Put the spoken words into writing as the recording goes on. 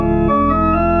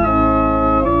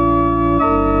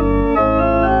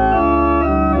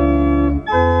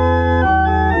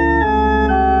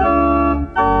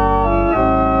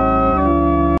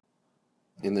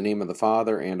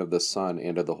Father, and of the Son,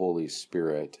 and of the Holy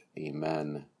Spirit.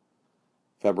 Amen.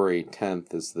 February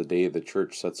 10th is the day the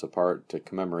Church sets apart to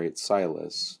commemorate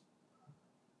Silas.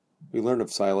 We learn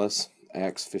of Silas,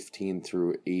 Acts 15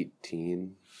 through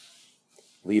 18,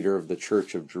 leader of the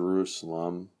Church of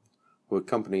Jerusalem, who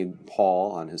accompanied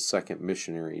Paul on his second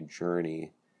missionary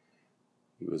journey.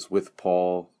 He was with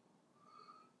Paul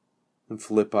in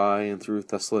Philippi and through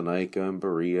Thessalonica and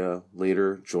Berea,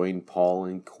 later joined Paul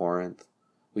in Corinth.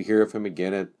 We hear of him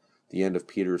again at the end of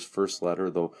Peter's first letter,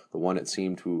 though the one it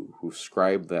seemed who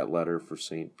scribed that letter for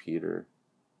St. Peter.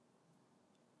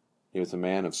 He was a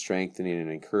man of strengthening and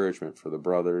encouragement for the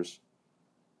brothers.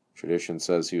 Tradition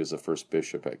says he was the first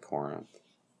bishop at Corinth.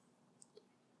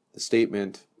 The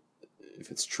statement, if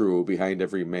it's true, behind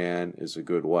every man is a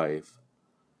good wife,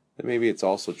 then maybe it's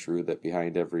also true that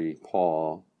behind every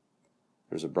Paul,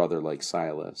 there's a brother like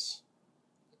Silas.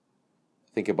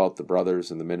 Think about the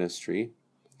brothers in the ministry.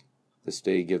 This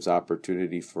day gives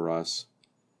opportunity for us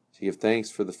to give thanks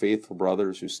for the faithful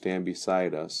brothers who stand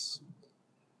beside us,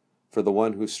 for the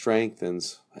one who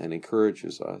strengthens and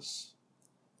encourages us.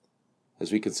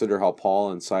 As we consider how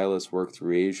Paul and Silas worked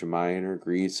through Asia Minor,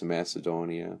 Greece, and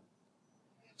Macedonia,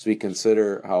 as we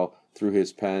consider how through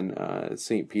his pen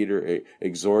St. Peter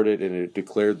exhorted and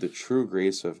declared the true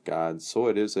grace of God, so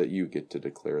it is that you get to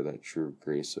declare that true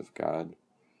grace of God.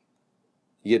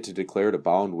 You get to declare to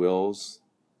bound wills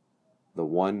the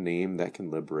one name that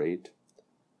can liberate.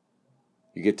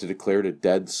 You get to declare to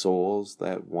dead souls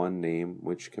that one name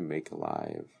which can make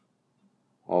alive.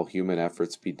 All human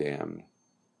efforts be damned,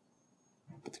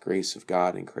 but the grace of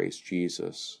God in Christ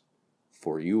Jesus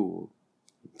for you,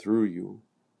 through you.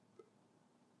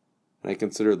 And I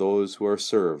consider those who are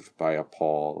served by a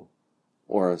Paul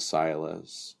or a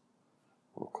Silas,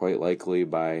 or quite likely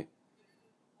by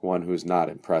one who's not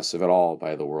impressive at all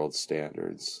by the world's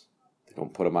standards. They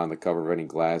don't put him on the cover of any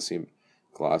glossy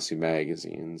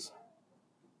magazines.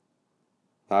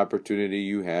 The opportunity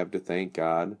you have to thank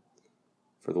God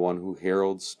for the one who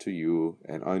heralds to you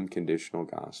an unconditional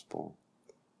gospel.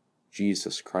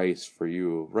 Jesus Christ for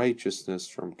you, righteousness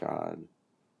from God.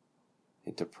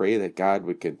 And to pray that God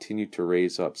would continue to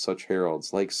raise up such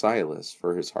heralds like Silas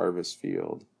for his harvest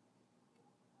field.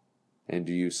 And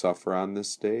do you suffer on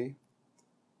this day?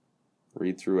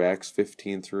 Read through Acts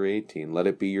 15 through 18. Let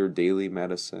it be your daily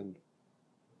medicine.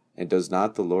 And does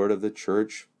not the Lord of the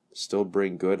church still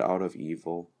bring good out of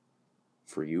evil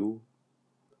for you?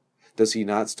 Does he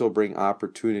not still bring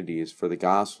opportunities for the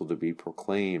gospel to be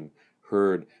proclaimed,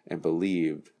 heard, and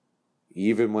believed,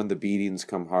 even when the beatings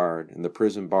come hard and the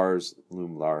prison bars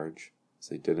loom large, as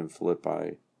they did in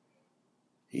Philippi,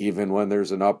 even when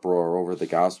there's an uproar over the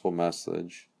gospel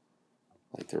message,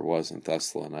 like there was in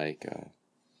Thessalonica?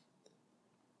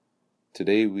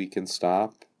 Today we can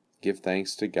stop, give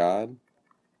thanks to God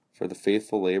for the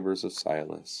faithful labors of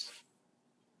Silas,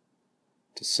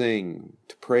 to sing,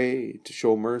 to pray, to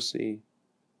show mercy,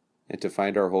 and to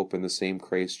find our hope in the same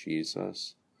Christ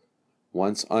Jesus,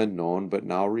 once unknown but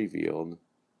now revealed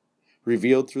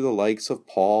through the likes of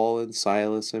Paul and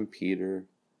Silas and Peter,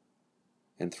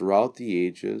 and throughout the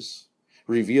ages,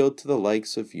 revealed to the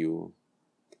likes of you,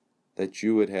 that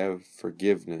you would have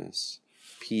forgiveness,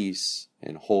 peace,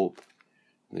 and hope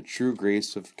in the true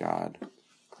grace of God,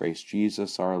 Christ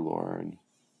Jesus our Lord.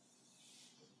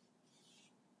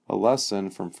 A lesson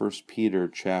from 1 Peter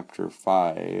chapter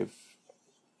 5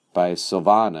 by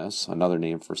Silvanus, another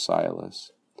name for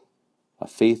Silas, a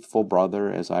faithful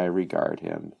brother as I regard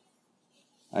him.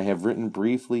 I have written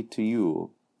briefly to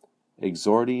you,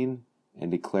 exhorting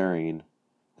and declaring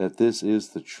that this is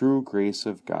the true grace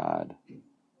of God.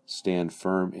 Stand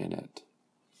firm in it.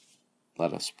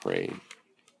 Let us pray.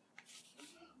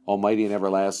 Almighty and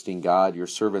everlasting God, your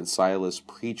servant Silas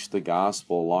preached the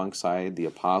gospel alongside the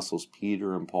apostles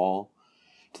Peter and Paul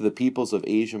to the peoples of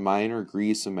Asia Minor,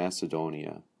 Greece, and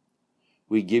Macedonia.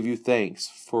 We give you thanks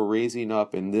for raising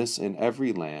up in this and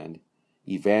every land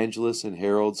evangelists and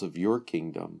heralds of your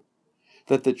kingdom,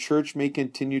 that the church may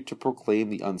continue to proclaim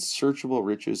the unsearchable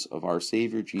riches of our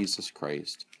Savior Jesus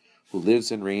Christ, who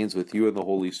lives and reigns with you in the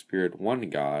Holy Spirit, one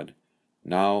God,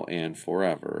 now and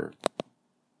forever.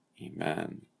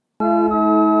 Amen.